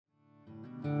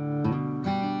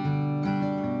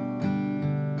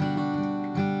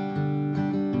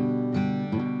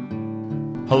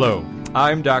Hello,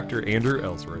 I'm Dr. Andrew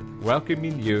Ellsworth,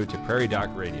 welcoming you to Prairie Doc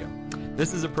Radio.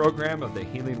 This is a program of the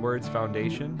Healing Words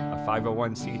Foundation, a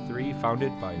 501c3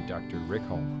 founded by Dr. Rick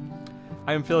Holm.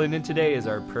 I am filling in today as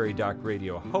our Prairie Doc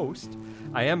Radio host.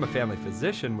 I am a family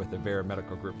physician with the Avera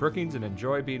Medical Group Brookings and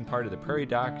enjoy being part of the Prairie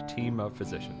Doc team of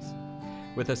physicians.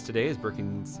 With us today is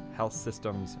Brookings Health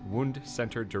System's Wound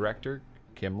Center Director,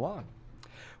 Kim Long.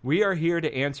 We are here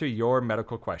to answer your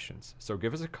medical questions, so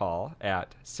give us a call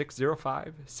at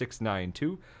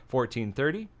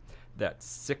 605-692-1430.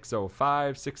 That's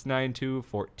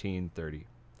 605-692-1430.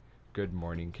 Good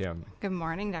morning, Kim. Good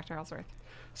morning, Dr. Ellsworth.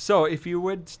 So if you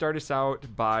would start us out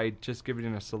by just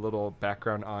giving us a little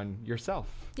background on yourself,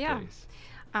 please.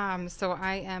 So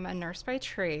I am a nurse by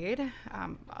trade.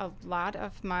 A lot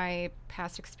of my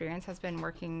past experience has been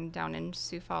working down in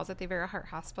Sioux Falls at the Avera Heart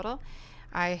Hospital.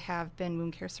 I have been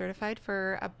wound care certified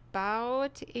for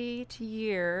about 8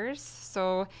 years,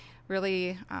 so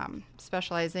really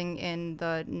specializing in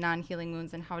the non-healing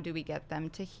wounds and how do we get them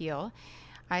to heal.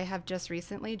 I have just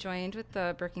recently joined with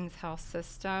the Brookings Health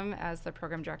System as the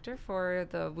program director for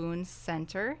the Wound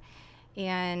Center,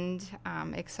 and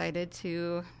I'm excited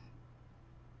to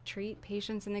treat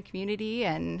patients in the community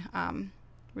and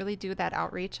really do that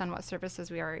outreach on what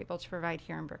services we are able to provide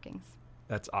here in Brookings.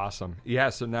 That's awesome. Yeah,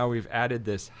 so now we've added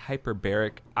this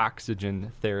hyperbaric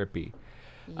oxygen therapy.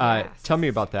 Yes. Tell me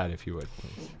about that, if you would,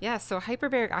 please. Yeah, so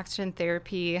hyperbaric oxygen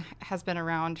therapy has been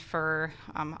around for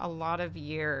a lot of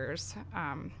years.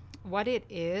 What it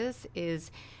is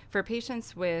for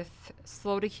patients with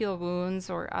slow-to-heal wounds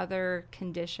or other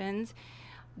conditions,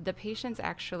 the patients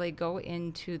actually go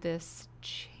into this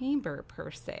chamber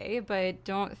per se, but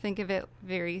don't think of it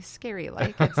very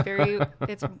scary-like.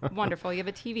 It's wonderful. You have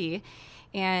a TV,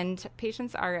 and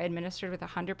patients are administered with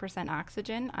 100%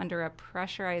 oxygen under a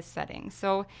pressurized setting.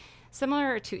 So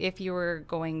similar to if you were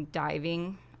going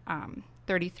diving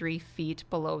 33 feet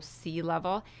below sea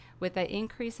level, with the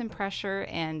increase in pressure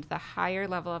and the higher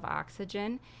level of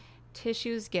oxygen,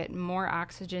 tissues get more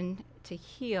oxygen to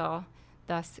heal,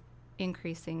 thus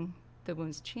increasing the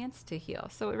wound's chance to heal.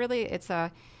 So it's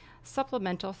a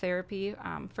supplemental therapy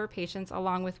for patients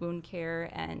along with wound care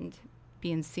and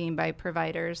being seen by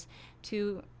providers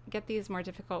to get these more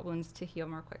difficult wounds to heal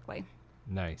more quickly.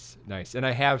 Nice. And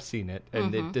I have seen it,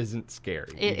 and it isn't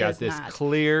scary. You got this not.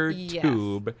 clear Yes.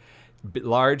 tube,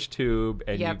 large tube,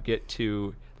 and Yep. you get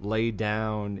to lay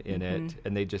down in it,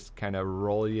 and they just kind of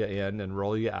roll you in and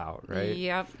roll you out, right?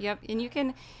 Yep. And you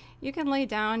can lay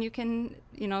down, you can,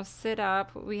 sit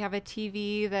up. We have a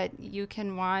TV that you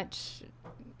can watch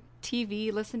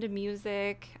TV, listen to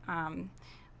music.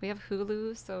 We have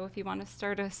Hulu, so if you want to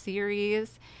start a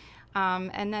series.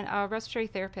 And then a respiratory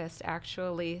therapist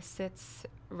actually sits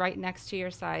right next to your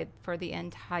side for the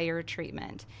entire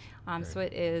treatment. So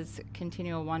it is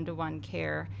continual one-to-one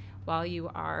care while you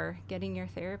are getting your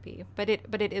therapy. But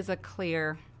it is a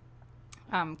clear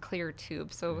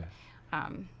tube. So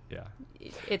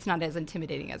it's not as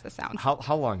intimidating as it sounds.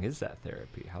 How long is that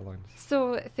therapy?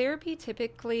 So therapy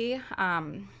typically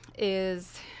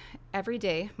is every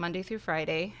day, Monday through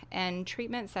Friday, and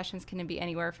treatment sessions can be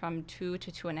anywhere from 2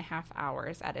 to 2.5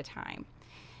 hours at a time.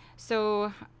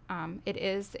 So it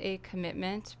is a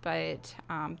commitment, but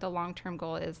the long-term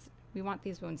goal is we want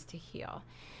these wounds to heal.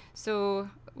 So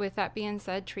with that being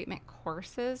said, treatment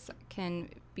courses can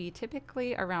be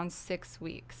typically around 6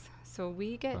 weeks. So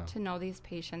we get to know these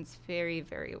patients very,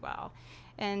 very well.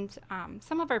 And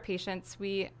some of our patients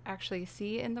we actually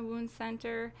see in the wound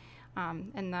center,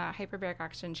 and the hyperbaric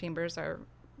oxygen chambers are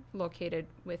located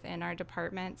within our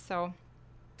department. So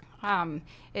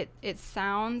it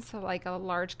sounds like a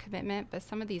large commitment, but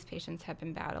some of these patients have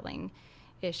been battling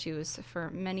issues for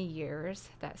many years.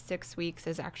 That 6 weeks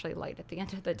is actually light at the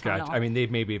end of the tunnel. Gotcha. I mean, they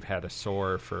maybe have had a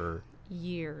sore for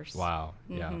years. Wow.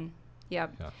 Yeah. Mm-hmm.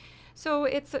 Yep. Yeah. So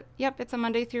it's a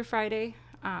Monday through Friday.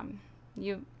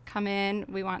 You come in,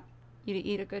 we want you to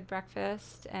eat a good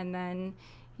breakfast, and then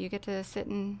you get to sit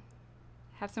and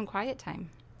have some quiet time,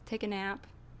 take a nap.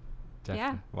 Definitely.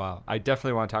 Yeah. Wow. I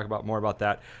definitely want to talk more about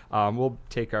that. We'll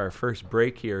take our first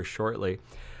break here shortly.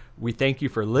 We thank you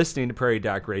for listening to Prairie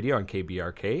Doc Radio on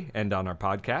KBRK and on our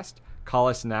podcast. Call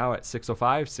us now at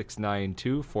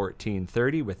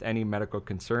 605-692-1430 with any medical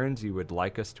concerns you would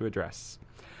like us to address.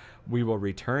 We will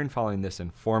return following this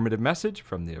informative message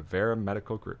from the Avera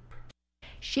Medical Group.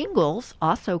 Shingles,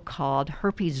 also called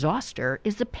herpes zoster,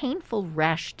 is a painful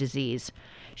rash disease.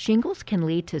 Shingles can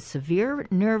lead to severe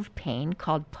nerve pain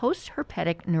called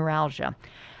postherpetic neuralgia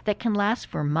that can last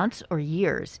for months or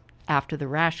years after the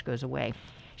rash goes away.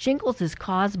 Shingles is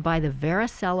caused by the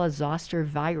varicella zoster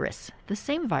virus, the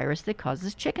same virus that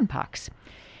causes chickenpox.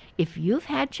 If you've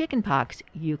had chickenpox,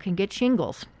 you can get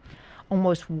shingles.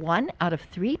 Almost 1 out of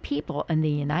 3 people in the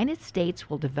United States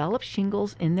will develop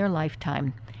shingles in their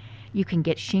lifetime. You can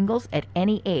get shingles at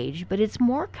any age, but it's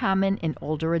more common in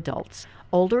older adults.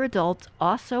 Older adults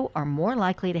also are more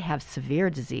likely to have severe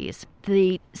disease.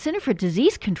 The Center for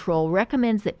Disease Control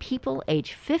recommends that people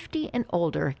age 50 and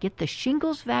older get the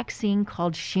shingles vaccine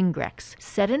called Shingrix.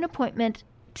 Set an appointment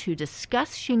to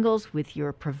discuss shingles with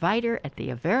your provider at the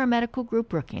Avera Medical Group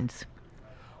Brookings.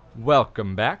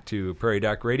 Welcome back to Prairie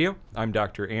Doc Radio. I'm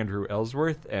Dr. Andrew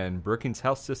Ellsworth, and Brookings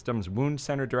Health System's Wound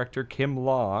Center Director Kim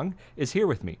Long is here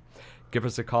with me. Give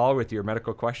us a call with your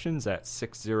medical questions at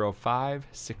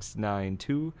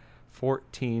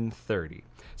 605-692-1430.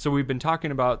 So we've been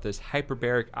talking about this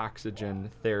hyperbaric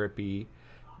oxygen therapy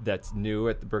that's new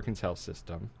at the Brookings Health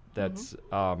System. That's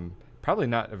probably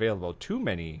not available too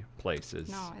many places.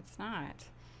 No, it's not.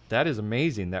 That is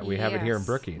amazing that we have it here in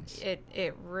Brookings.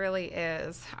 It really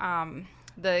is.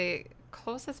 The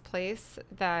closest place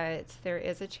that there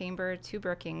is a chamber to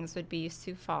Brookings would be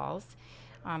Sioux Falls.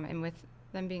 And with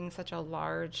them being such a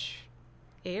large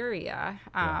area,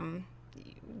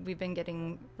 we've been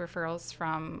getting referrals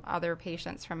from other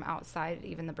patients from outside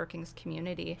even the Brookings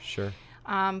community. Sure.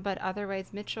 But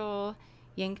otherwise, Mitchell,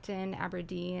 Yankton,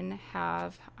 Aberdeen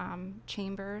have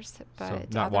chambers, but so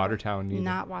not Watertown either.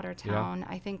 Not Watertown.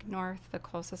 I think north, the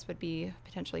closest would be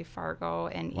potentially Fargo,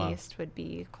 and east would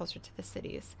be closer to the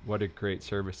cities. What a great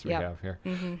service we have here.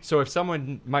 Mm-hmm. So if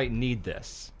someone might need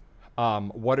this,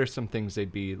 what are some things they'd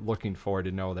be looking for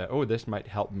to know that, oh, this might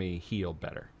help me heal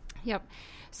better? Yep.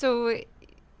 So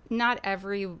not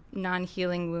every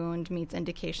non-healing wound meets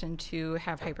indication to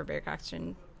have hyperbaric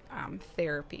oxygen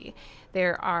therapy.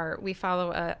 We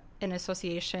follow an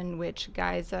association which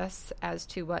guides us as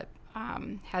to what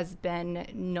has been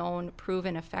known,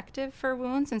 proven effective for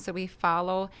wounds, and so we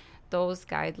follow those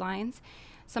guidelines.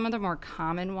 Some of the more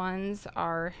common ones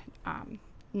are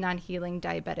non-healing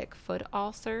diabetic foot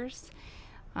ulcers,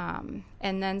 and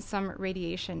then some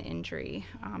radiation injury.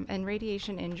 And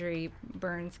radiation injury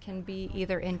burns can be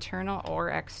either internal or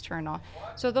external.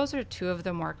 So those are two of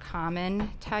the more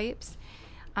common types.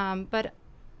 But,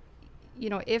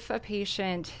 if a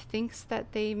patient thinks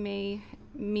that they may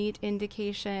meet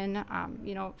indication,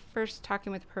 first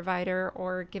talking with the provider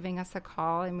or giving us a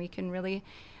call, and we can really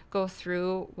go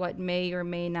through what may or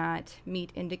may not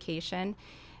meet indication.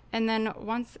 And then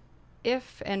once a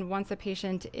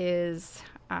patient is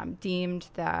deemed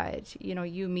that,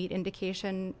 you meet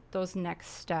indication, those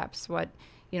next steps, what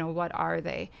are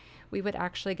they? We would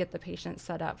actually get the patient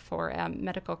set up for a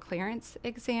medical clearance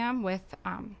exam with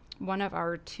one of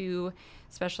our 2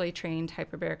 specially trained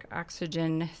hyperbaric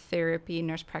oxygen therapy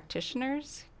nurse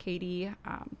practitioners, Katie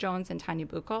Jones and Tanya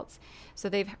Buchholz. So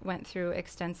they've went through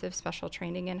extensive special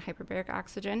training in hyperbaric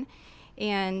oxygen.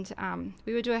 And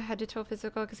we would do a head-to-toe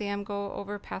physical exam, go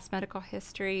over past medical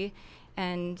history,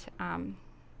 and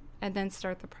then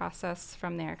start the process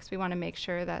from there, because we want to make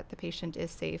sure that the patient is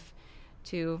safe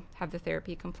to have the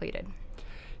therapy completed.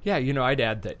 Yeah, I'd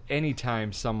add that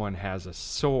anytime someone has a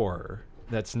sore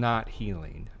that's not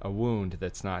healing, a wound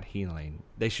that's not healing,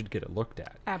 they should get it looked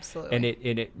at. Absolutely. And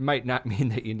it might not mean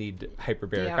that you need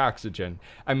hyperbaric oxygen.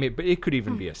 I mean, but it could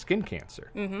even be a skin cancer.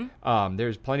 Mm-hmm.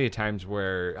 There's plenty of times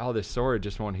where, this sore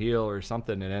just won't heal or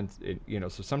something, and then,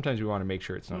 so sometimes we want to make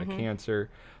sure it's not a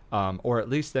cancer, or at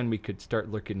least then we could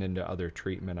start looking into other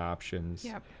treatment options.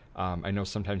 Yep. I know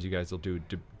sometimes you guys will do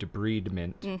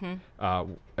debridement. Mm-hmm.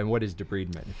 And what is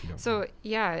debridement, if you don't know?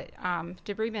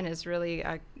 Debridement is really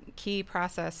a key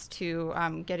process to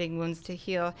getting wounds to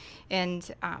heal. And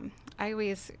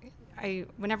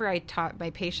whenever I taught my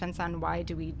patients on why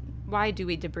do we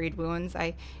debride wounds,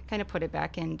 I kind of put it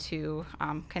back into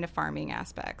kind of farming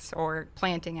aspects or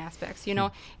planting aspects.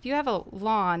 If you have a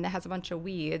lawn that has a bunch of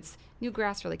weeds, new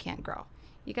grass really can't grow.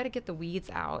 You got to get the weeds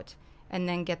out and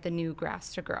then get the new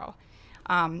grass to grow.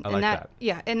 I like that.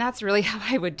 Yeah, and that's really how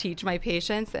I would teach my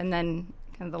patients, and then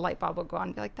kind of the light bulb will go on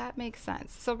and be like, that makes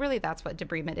sense. So really that's what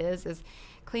debridement is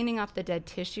cleaning up the dead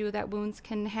tissue that wounds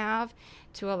can have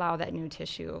to allow that new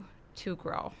tissue to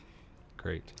grow.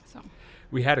 Great. So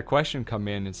we had a question come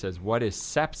in and says, what is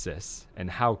sepsis and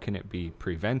how can it be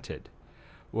prevented?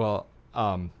 Well,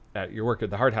 at your work at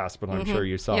the Heart Hospital, I'm sure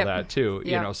you saw that too.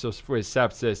 Yep. So with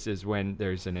sepsis is when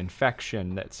there's an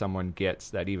infection that someone gets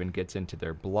that even gets into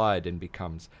their blood and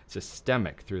becomes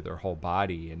systemic through their whole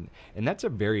body, and that's a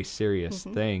very serious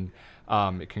thing.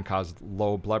 It can cause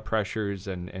low blood pressures,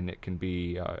 and it can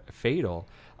be fatal.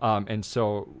 And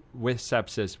so with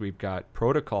sepsis, we've got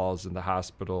protocols in the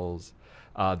hospitals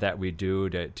that we do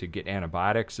to get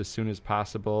antibiotics as soon as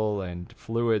possible and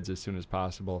fluids as soon as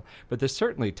possible. But this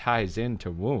certainly ties into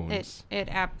wounds. It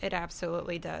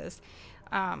absolutely does.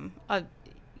 There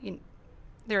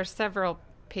are several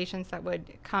patients that would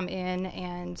come in,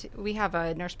 and we have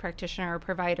a nurse practitioner or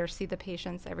provider see the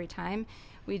patients every time.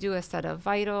 We do a set of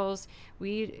vitals.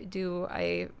 We do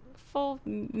a full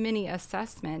mini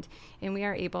assessment, and we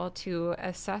are able to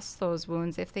assess those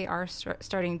wounds if they are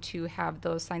starting to have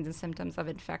those signs and symptoms of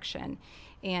infection.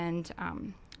 And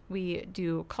we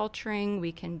do culturing,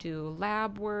 we can do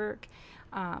lab work.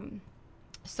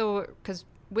 Because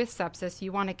with sepsis,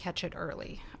 you want to catch it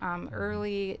early.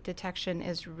 Early detection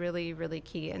is really, really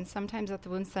key. And sometimes at the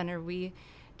wound center, we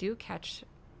do catch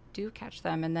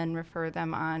them and then refer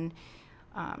them on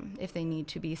if they need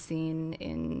to be seen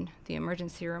in the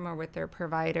emergency room or with their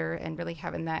provider, and really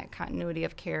having that continuity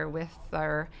of care with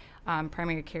our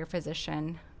primary care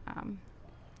physician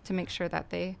to make sure that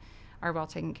they are well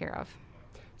taken care of.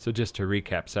 So just to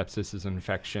recap, sepsis is an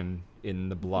infection in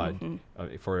the blood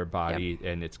for your body, Yep.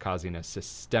 and it's causing a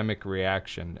systemic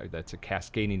reaction. That's a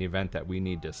cascading event that we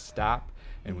need to stop,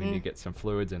 and we need to get some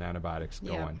fluids and antibiotics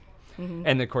Yep. going.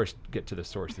 And, of course, get to the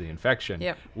source of the infection,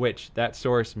 Yep. which that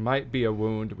source might be a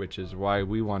wound, which is why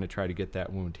we want to try to get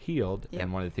that wound healed. Yep.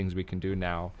 And one of the things we can do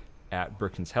now at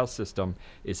Brookings Health System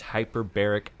is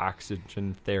hyperbaric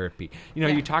oxygen therapy. You know,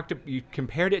 Yeah. you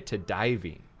compared it to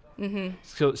diving.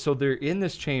 So they're in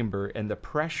this chamber, and the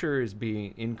pressure is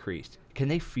being increased. Can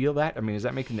they feel that? I mean, is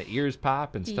that making the ears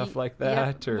pop and stuff like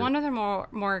that? Yeah. Or? One of the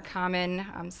more common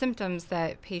symptoms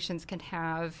that patients can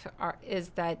have is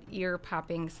that ear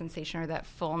popping sensation or that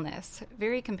fullness,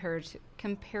 very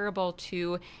comparable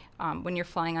to when you're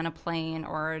flying on a plane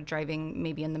or driving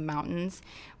maybe in the mountains,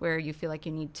 where you feel like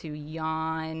you need to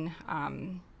yawn,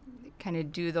 kind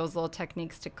of do those little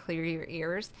techniques to clear your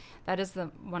ears. That is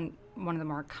one of the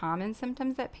more common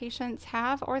symptoms that patients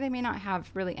have, or they may not have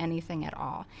really anything at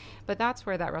all. But that's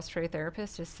where that respiratory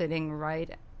therapist is sitting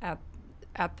right at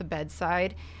the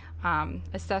bedside,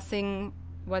 assessing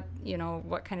what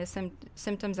kind of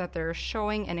symptoms that they're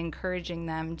showing, and encouraging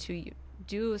them to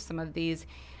do some of these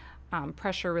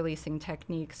pressure releasing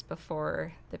techniques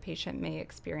before the patient may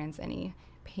experience any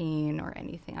pain or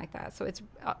anything like that. So it's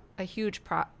a huge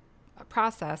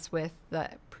process with the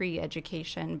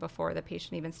pre-education before the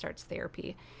patient even starts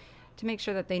therapy, to make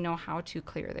sure that they know how to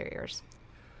clear their ears.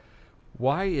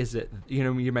 Why is it,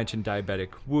 you mentioned diabetic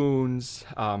wounds,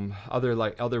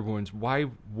 other wounds. Why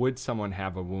would someone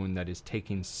have a wound that is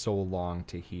taking so long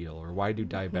to heal? Or why do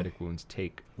diabetic wounds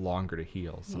take longer to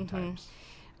heal sometimes?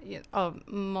 A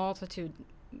multitude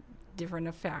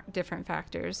different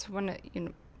factors. One of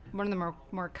the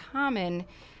more common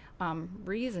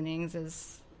reasonings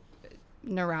is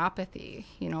neuropathy.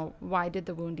 Why did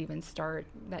the wound even start?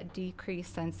 That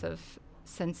decreased sense of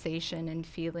sensation and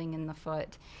feeling in the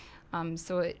foot.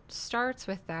 So it starts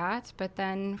with that, but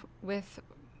then with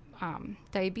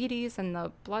diabetes and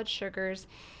the blood sugars,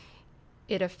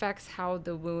 it affects how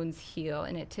the wounds heal,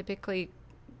 and it typically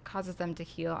causes them to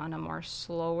heal on a more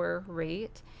slower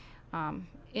rate.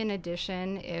 In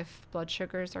addition, if blood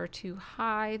sugars are too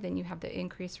high, then you have the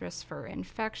increased risk for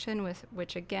infection,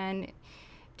 which again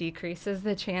decreases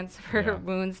the chance for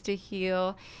wounds to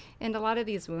heal. And a lot of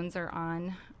these wounds are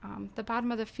on the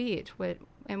bottom of the feet.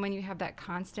 And when you have that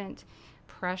constant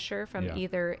pressure from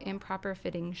either improper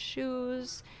fitting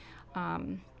shoes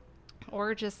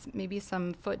or just maybe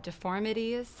some foot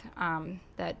deformities,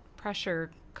 that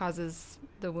pressure causes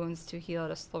the wounds to heal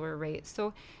at a slower rate.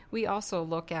 So we also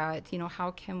look at,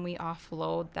 how can we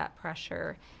offload that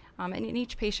pressure? And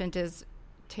each patient is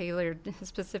tailored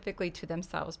specifically to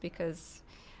themselves, because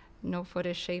no foot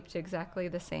is shaped exactly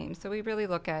the same. So we really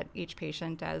look at each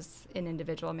patient as an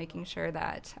individual, making sure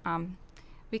that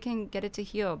we can get it to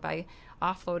heal by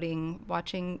offloading,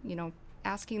 watching,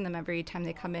 asking them every time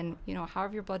they come in, how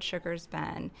have your blood sugars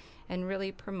been? And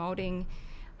really promoting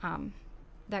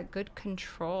that good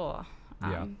control.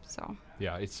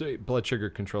 It's blood sugar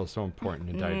control is so important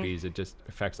in diabetes. It just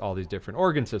affects all these different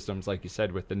organ systems. Like you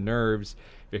said, with the nerves,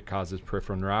 it causes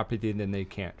peripheral neuropathy, and then they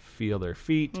can't feel their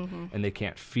feet, and they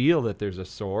can't feel that there's a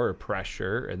sore or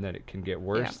pressure, and then it can get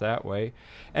worse that way.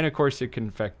 And of course, it can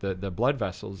affect the blood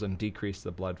vessels and decrease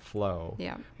the blood flow,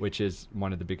 which is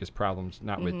one of the biggest problems,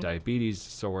 not with diabetes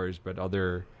sores, but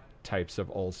other types of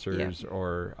ulcers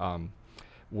or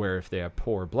where if they have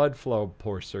poor blood flow,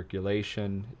 poor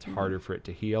circulation, it's harder for it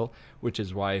to heal, which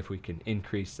is why if we can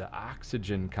increase the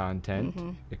oxygen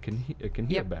content, it can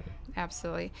heal better.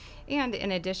 Absolutely. And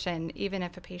in addition, even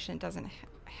if a patient doesn't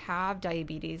have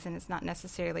diabetes and it's not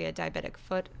necessarily a diabetic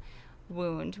foot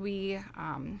wound, we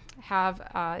have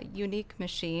a unique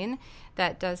machine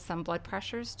that does some blood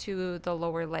pressures to the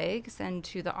lower legs and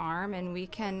to the arm, and we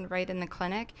can, right in the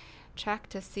clinic, check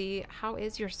to see how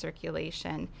is your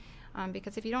circulation.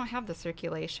 Because if you don't have the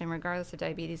circulation, regardless of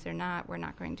diabetes or not, we're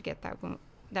not going to get that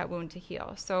wound to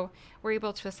heal. So we're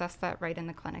able to assess that right in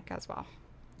the clinic as well.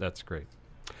 That's great.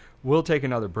 We'll take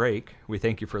another break. We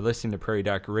thank you for listening to Prairie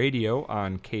Doc Radio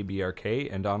on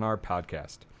KBRK and on our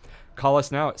podcast. Call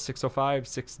us now at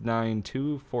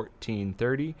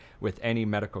 605-692-1430 with any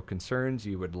medical concerns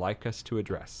you would like us to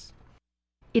address.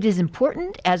 It is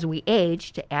important as we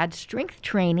age to add strength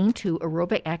training to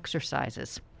aerobic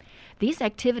exercises. These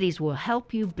activities will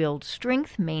help you build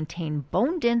strength, maintain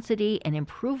bone density, and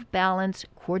improve balance,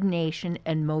 coordination,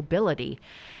 and mobility,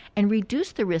 and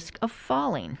reduce the risk of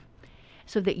falling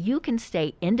so that you can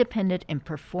stay independent and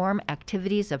perform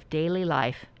activities of daily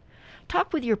life.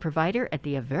 Talk with your provider at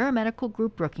the Avera Medical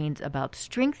Group Brookings about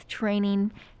strength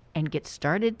training and get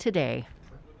started today.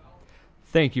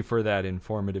 Thank you for that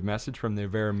informative message from the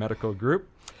Avera Medical Group.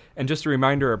 And just a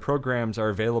reminder, our programs are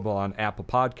available on Apple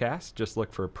Podcasts. Just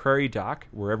look for Prairie Doc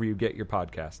wherever you get your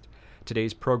podcast.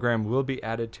 Today's program will be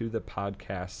added to the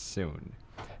podcast soon.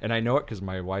 And I know it because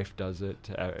my wife does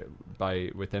it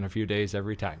within a few days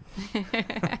every time.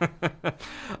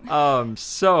 Bob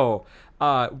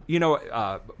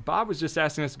was just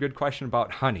asking us a good question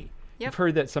about honey. Yep. I've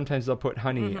heard that sometimes they'll put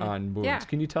honey on wounds. Yeah.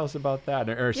 Can you tell us about that,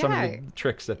 or some of the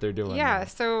tricks that they're doing? Yeah.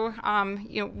 So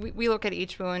we look at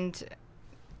each wound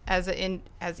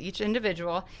as each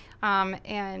individual,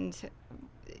 and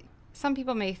some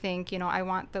people may think, I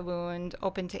want the wound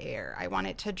open to air. I want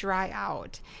it to dry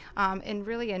out. And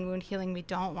really in wound healing, we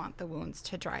don't want the wounds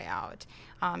to dry out.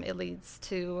 It leads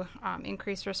to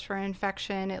increased risk for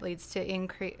infection. It leads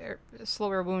to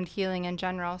slower wound healing in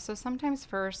general. So sometimes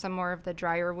for some more of the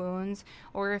drier wounds,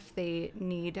 or if they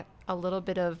need a little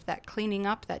bit of that cleaning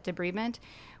up, that debridement,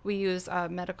 we use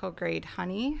medical grade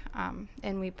honey,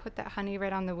 and we put that honey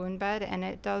right on the wound bed, and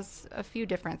it does a few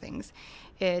different things.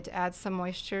 It adds some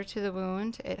moisture to the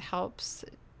wound. It helps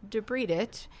debride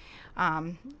it,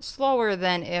 slower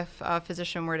than if a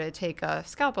physician were to take a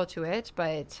scalpel to it,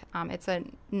 but it's a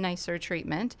nicer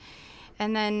treatment.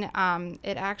 And then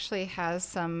it actually has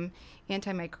some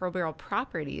antimicrobial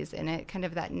properties in it, kind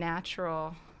of that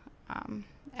natural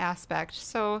aspect.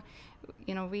 So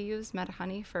we use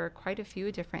MediHoney for quite a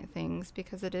few different things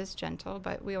because it is gentle,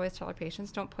 but we always tell our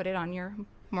patients, don't put it on your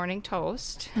morning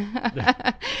toast.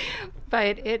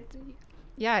 But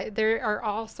there are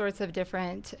all sorts of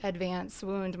different advanced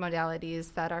wound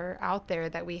modalities that are out there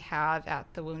that we have at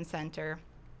the wound center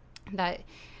that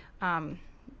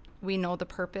we know the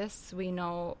purpose, we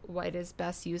know what it is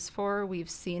best used for, we've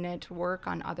seen it work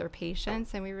on other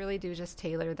patients, and we really do just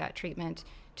tailor that treatment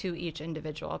to each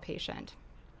individual patient.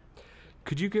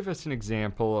 Could you give us an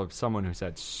example of someone who's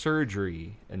had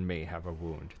surgery and may have a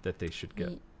wound that they should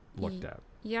get looked at?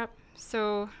 Yep.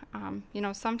 So,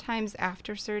 sometimes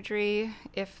after surgery,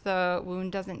 if the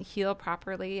wound doesn't heal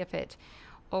properly, if it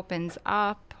opens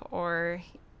up, or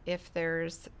if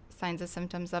there's signs and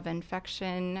symptoms of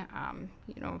infection,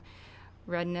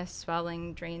 redness,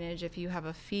 swelling, drainage, if you have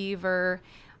a fever,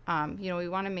 we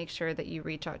want to make sure that you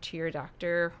reach out to your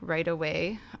doctor right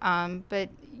away. But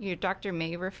your doctor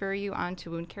may refer you on to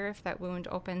wound care if that wound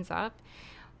opens up,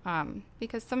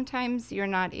 because sometimes you're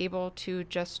not able to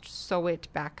just sew it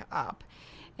back up.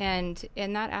 And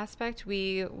in that aspect,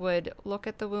 we would look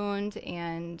at the wound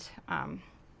and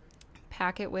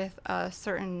pack it with a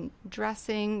certain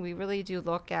dressing. We really do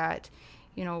look at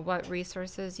what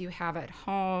resources you have at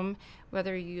home,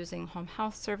 whether you're using home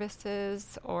health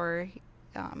services or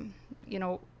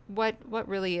what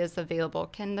really is available.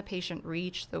 Can the patient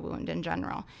reach the wound in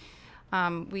general?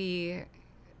 We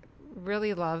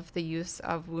really love the use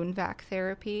of wound vac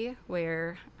therapy,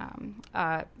 where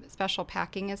special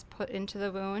packing is put into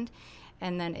the wound,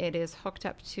 and then it is hooked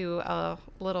up to a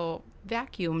little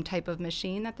vacuum type of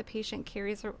machine that the patient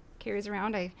carries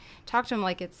around. I talk to them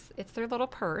like it's their little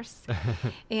purse,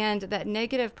 and that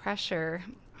negative pressure.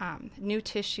 New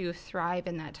tissue thrive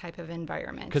in that type of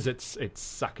environment because it's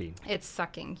sucking. It's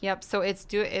sucking. Yep. So it's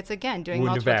again doing wound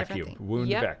multiple vacuum. different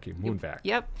things. Wound vac.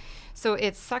 Yep. So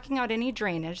it's sucking out any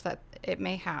drainage that it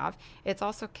may have. It's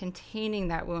also containing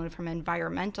that wound from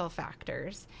environmental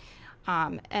factors,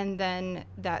 and then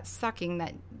that sucking,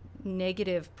 that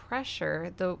negative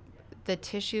pressure, the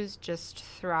tissues just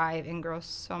thrive and grow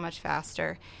so much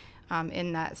faster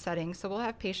in that setting. So we'll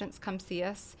have patients come see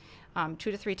us 2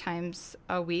 to 3 times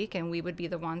a week, and we would be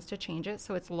the ones to change it.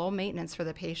 So it's low maintenance for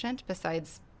the patient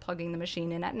besides plugging the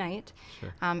machine in at night.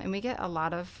 Sure. And we get a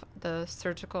lot of the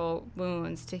surgical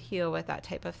wounds to heal with that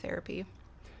type of therapy.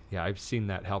 Yeah, I've seen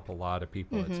that help a lot of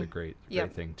people. It's a great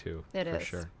thing too. It for is.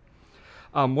 Sure.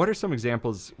 What are some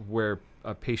examples where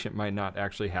a patient might not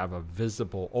actually have a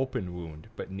visible open wound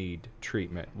but need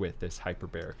treatment with this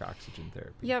hyperbaric oxygen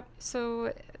therapy? Yep.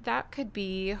 So that could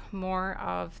be more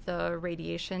of the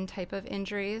radiation type of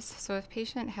injuries. So if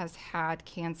patient has had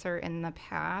cancer in the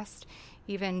past,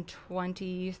 even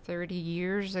 20, 30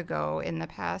 years ago in the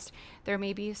past, there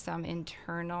may be some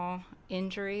internal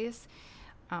injuries.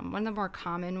 One of the more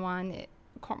common ones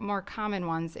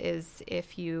is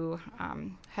if you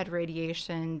had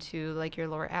radiation to like your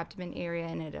lower abdomen area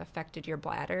and it affected your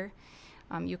bladder.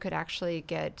 You could actually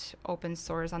get open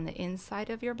sores on the inside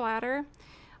of your bladder,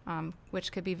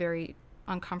 which could be very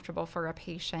uncomfortable for a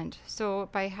patient. So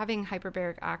by having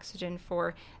hyperbaric oxygen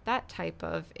for that type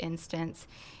of instance,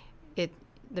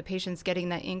 the patient's getting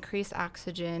that increased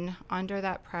oxygen under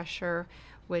that pressure,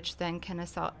 which then can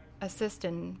assist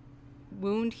in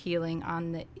wound healing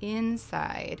on the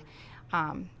inside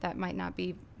that might not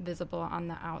be visible on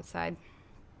the outside.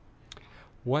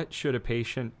 What should a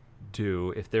patient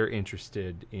do if they're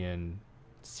interested in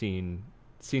seeing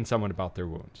someone about their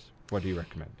wounds? What do you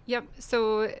recommend? Yep.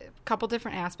 So a couple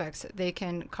different aspects. They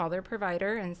can call their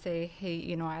provider and say,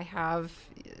 hey, I have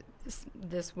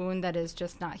this wound that is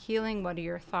just not healing. What are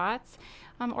your thoughts?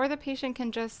 Or the patient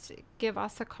can just give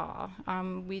us a call.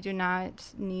 We do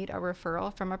not need a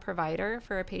referral from a provider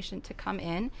for a patient to come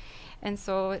in. And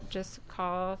so just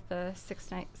call the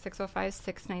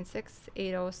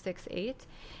 605-696-8068.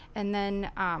 And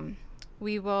then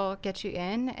we will get you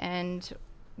in. And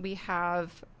we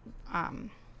have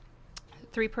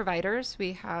 3 providers.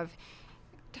 We have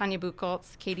Tanya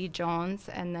Buchholz, Katie Jones,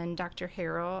 and then Dr.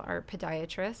 Harrell, our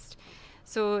podiatrist.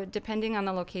 So depending on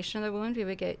the location of the wound, we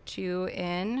would get you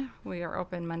in. We are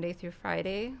open Monday through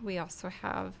Friday. We also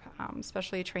have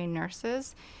specially trained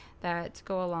nurses that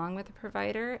go along with the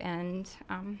provider, and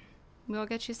we'll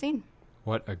get you seen.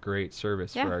 What a great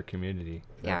service for our community.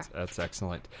 That's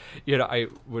excellent.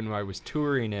 When I was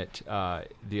touring it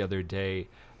the other day,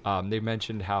 they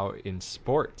mentioned how in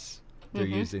sports they're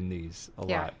using these a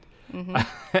lot. Mm-hmm.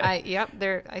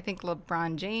 I think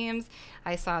LeBron James.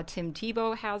 I saw Tim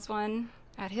Tebow has one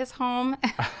at his home.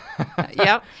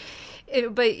 Yep.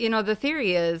 But the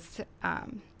theory is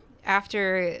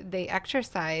after they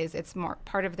exercise, it's more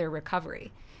part of their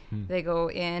recovery. They go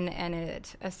in and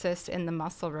it assists in the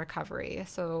muscle recovery.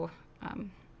 So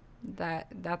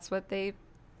that's what they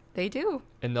do.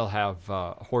 And they'll have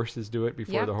horses do it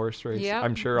before the horse race. Yep.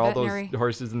 I'm sure all those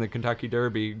horses in the Kentucky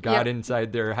Derby got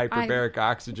inside their hyperbaric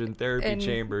oxygen therapy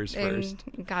chambers first.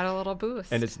 And got a little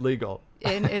boost. And it's legal.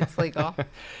 It's legal.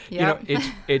 Yep.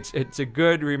 It's a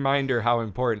good reminder how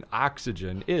important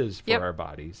oxygen is for our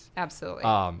bodies. Absolutely.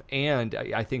 And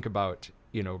I think about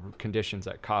conditions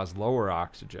that cause lower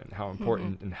oxygen, how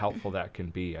important and helpful that can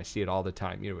be. I see it all the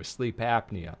time, with sleep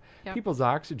apnea. Yep. People's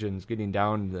oxygen is getting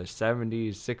down to the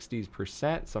 70s,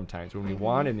 60% sometimes when we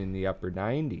want it in the upper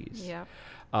 90s. Yep.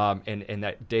 And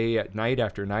that day, at night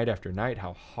after night after night,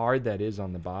 how hard that is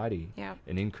on the body. Yep.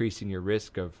 And increasing your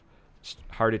risk of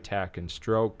heart attack and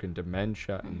stroke and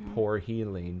dementia and poor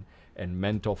healing and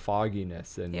mental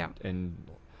fogginess and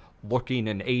looking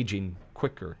and aging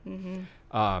quicker.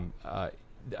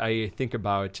 I think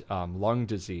about lung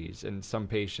disease and some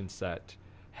patients that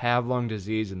have lung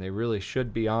disease and they really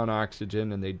should be on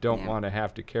oxygen and they don't want to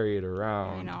have to carry it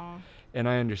around. I know. And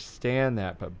I understand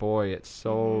that, but boy, it's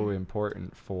so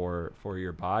important for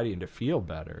your body and to feel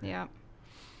better. Yeah.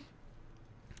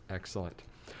 Excellent.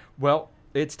 Well,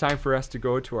 it's time for us to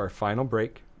go to our final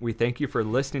break. We thank you for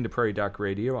listening to Prairie Doc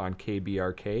Radio on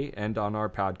KBRK and on our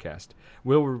podcast.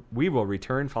 We will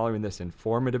return following this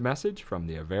informative message from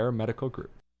the Avera Medical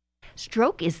Group.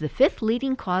 Stroke is the 5th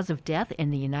leading cause of death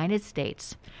in the United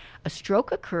States. A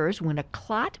stroke occurs when a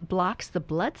clot blocks the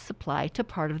blood supply to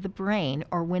part of the brain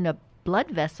or when a blood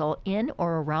vessel in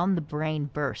or around the brain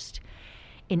bursts.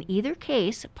 In either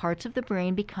case, parts of the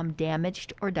brain become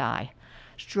damaged or die.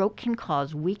 Stroke can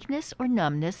cause weakness or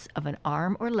numbness of an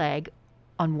arm or leg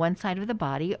on one side of the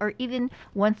body or even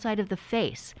one side of the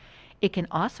face. It can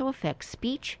also affect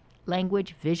speech,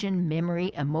 language, vision,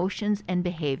 memory, emotions, and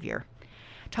behavior.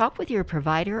 Talk with your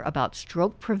provider about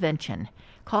stroke prevention.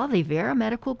 Call the Avera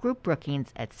Medical Group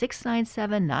Brookings at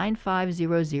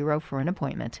 697-9500 for an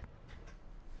appointment.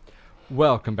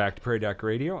 Welcome back to Prairie Doc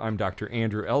Radio. I'm Dr.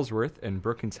 Andrew Ellsworth, and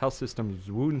Brookings Health System's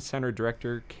Wound Center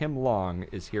Director Kim Long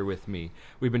is here with me.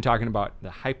 We've been talking about the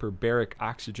hyperbaric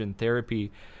oxygen therapy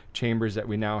chambers that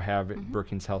we now have at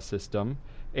Brookings Health System,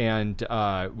 and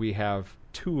we have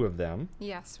 2 of them.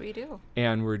 Yes, we do.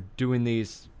 And we're doing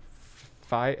these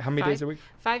how many days a week?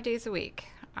 5 days a week.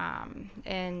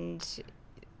 And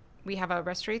we have a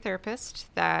respiratory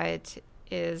therapist that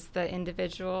is the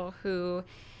individual who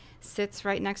sits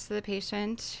right next to the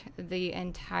patient the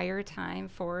entire time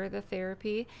for the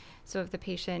therapy. So if the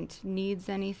patient needs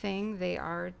anything, they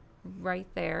are right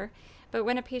there. But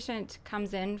when a patient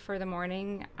comes in for the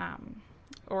morning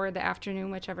or the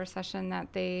afternoon, whichever session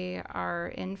that they are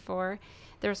in for,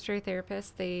 the respiratory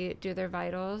therapist, they do their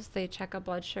vitals, they check a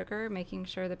blood sugar, making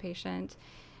sure the patient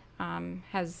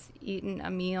has eaten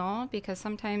a meal, because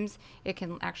sometimes it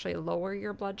can actually lower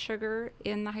your blood sugar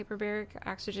in the hyperbaric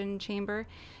oxygen chamber,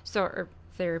 or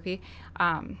therapy.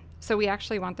 So we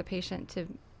actually want the patient to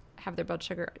have their blood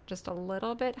sugar just a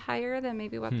little bit higher than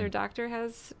maybe what their doctor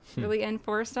has really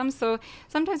enforced them. So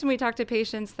sometimes when we talk to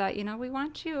patients that, we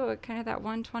want you kind of that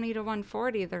 120 to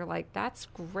 140, they're like, that's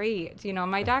great.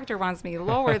 My doctor wants me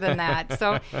lower than that.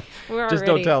 So we're just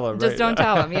don't tell them. Just don't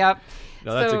tell them. Yep.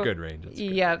 No, that's a good range.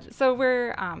 Yep. So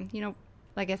we're,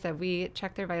 like I said, we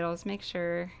check their vitals, make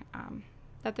sure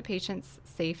that the patient's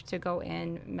safe to go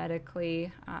in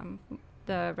medically.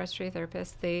 The respiratory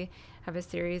therapists, they have a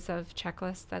series of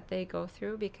checklists that they go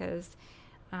through, because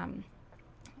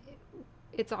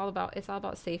it's all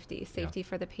about safety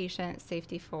for the patient,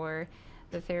 safety for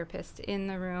the therapist in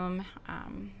the room.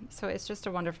 So it's just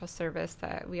a wonderful service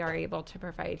that we are able to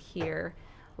provide here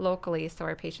locally, so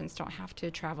our patients don't have to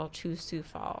travel to Sioux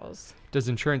Falls. Does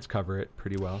insurance cover it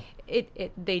pretty well?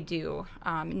 They do.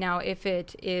 Now, if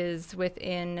it is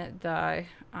within the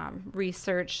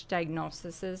research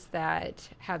diagnoses that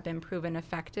have been proven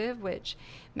effective, which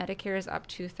Medicare is up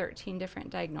to 13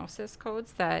 different diagnosis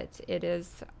codes that it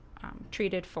is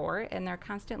treated for, and they're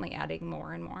constantly adding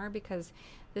more and more, because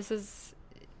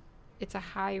it's a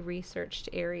high researched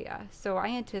area. So I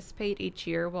anticipate each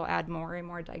year we'll add more and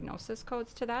more diagnosis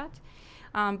codes to that.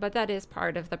 But that is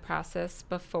part of the process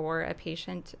before a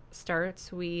patient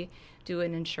starts. We do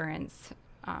an insurance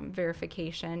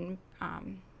verification,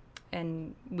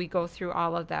 and we go through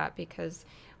all of that, because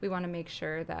we want to make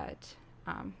sure that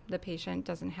the patient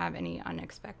doesn't have any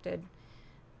unexpected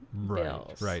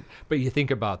bills. Right. But you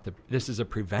think about this is a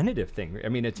preventative thing. I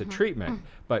mean, it's a treatment,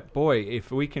 but boy,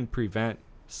 if we can prevent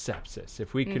sepsis,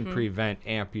 if we can prevent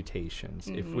amputations,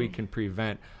 if we can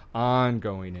prevent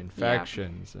ongoing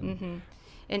infections and amputation,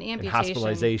 and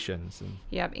hospitalizations,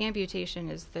 amputation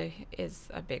is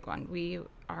a big one.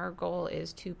 Our goal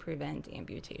is to prevent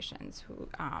amputations.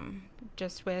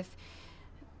 Just with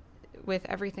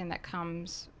everything that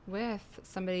comes with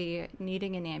somebody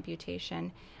needing an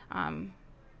amputation,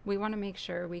 we want to make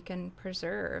sure we can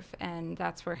preserve, and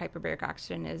that's where hyperbaric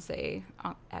oxygen is a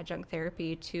adjunct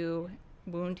therapy to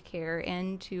wound care,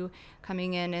 and to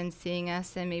coming in and seeing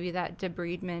us, and maybe that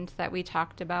debridement that we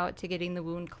talked about, to getting the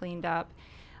wound cleaned up.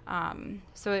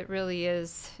 So it really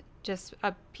is just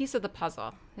a piece of the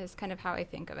puzzle, is kind of how I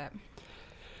think of it.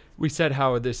 We said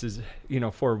how this is,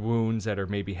 for wounds that are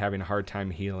maybe having a hard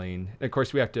time healing. Of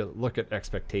course, we have to look at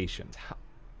expectations.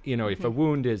 If a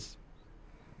wound is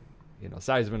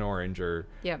size of an orange or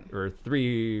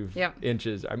 3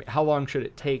 inches. I mean, how long should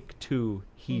it take to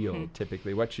heal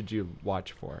typically? What should you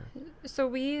watch for? So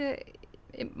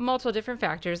multiple different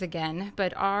factors again,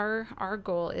 but our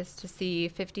goal is to see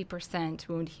 50%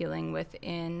 wound healing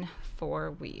within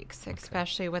 4 weeks,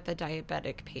 especially with a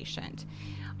diabetic patient.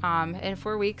 And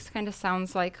 4 weeks kind of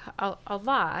sounds like a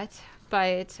lot,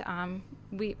 but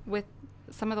with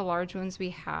some of the large wounds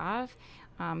we have,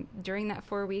 during that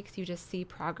 4 weeks, you just see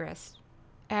progress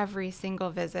every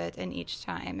single visit and each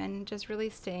time, and just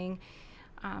really staying,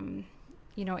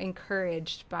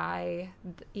 encouraged by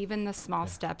even the small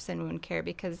steps in wound care,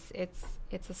 because it's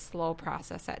a slow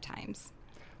process at times.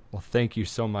 Well, thank you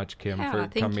so much, Kim,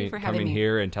 for coming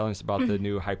here and telling us about the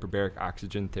new hyperbaric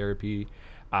oxygen therapy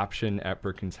option at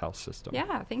Brookings Health System.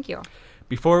 Yeah, thank you.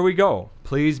 Before we go,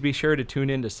 please be sure to tune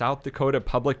in to South Dakota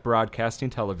Public Broadcasting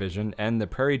Television and the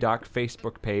Prairie Doc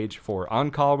Facebook page for On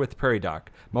Call with Prairie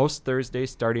Doc, most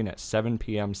Thursdays starting at 7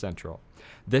 p.m. Central.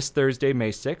 This Thursday,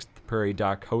 May 6th, Prairie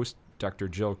Doc host Dr.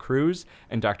 Jill Cruz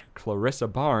and Dr. Clarissa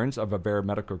Barnes of Avera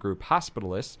Medical Group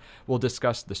Hospitalists will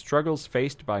discuss the struggles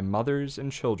faced by mothers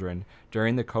and children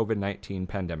during the COVID-19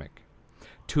 pandemic.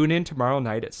 Tune in tomorrow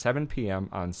night at 7 p.m.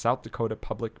 on South Dakota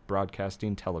Public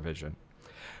Broadcasting Television.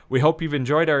 We hope you've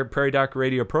enjoyed our Prairie Doc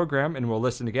radio program, and we'll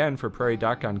listen again for Prairie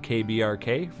Doc on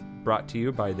KBRK, brought to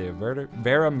you by the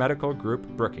Vera Medical Group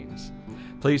Brookings.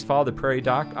 Please follow the Prairie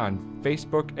Doc on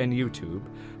Facebook and YouTube.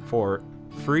 For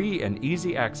free and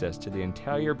easy access to the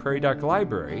entire Prairie Doc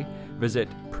library, visit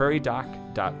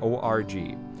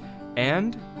prairiedoc.org.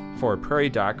 And for Prairie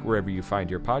Doc wherever you find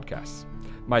your podcasts.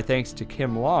 My thanks to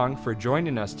Kim Long for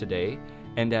joining us today,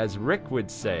 and as Rick would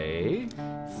say,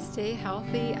 stay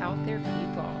healthy out there,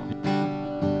 people.